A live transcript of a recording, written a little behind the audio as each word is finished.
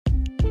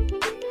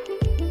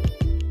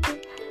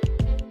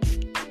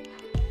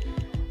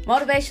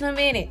Motivational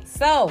Minute.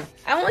 So,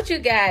 I want you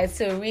guys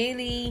to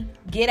really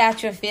get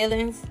out your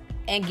feelings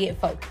and get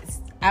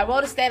focused. I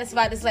wrote a status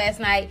about this last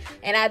night,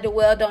 and I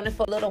dwelled on it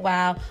for a little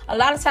while. A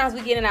lot of times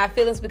we get in our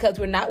feelings because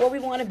we're not where we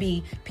want to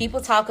be.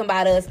 People talking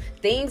about us.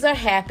 Things are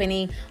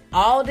happening.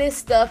 All this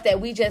stuff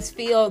that we just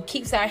feel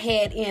keeps our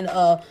head in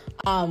a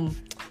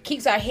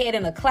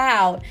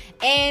cloud,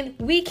 and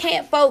we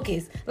can't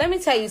focus. Let me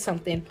tell you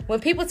something.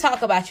 When people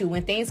talk about you,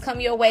 when things come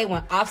your way,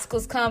 when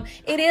obstacles come,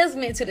 it is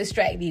meant to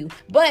distract you.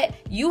 But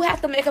you have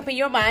to make up in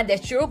your mind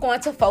that you're going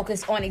to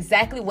focus on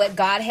exactly what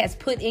God has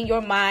put in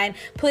your mind,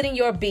 put in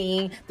your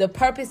being, the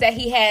purpose that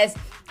He has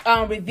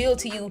revealed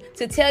to you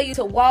to tell you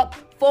to walk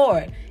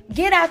forward.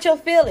 Get out your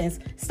feelings.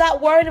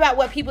 Stop worrying about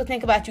what people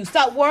think about you.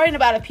 Stop worrying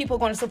about if people are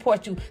going to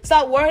support you.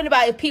 Stop worrying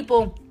about if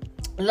people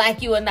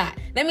like you or not.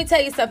 Let me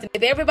tell you something.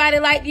 If everybody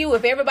liked you,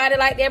 if everybody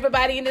liked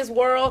everybody in this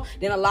world,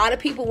 then a lot of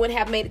people wouldn't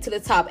have made it to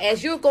the top.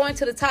 As you're going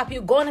to the top,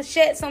 you're going to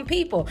shed some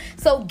people.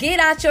 So get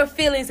out your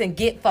feelings and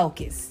get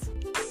focused.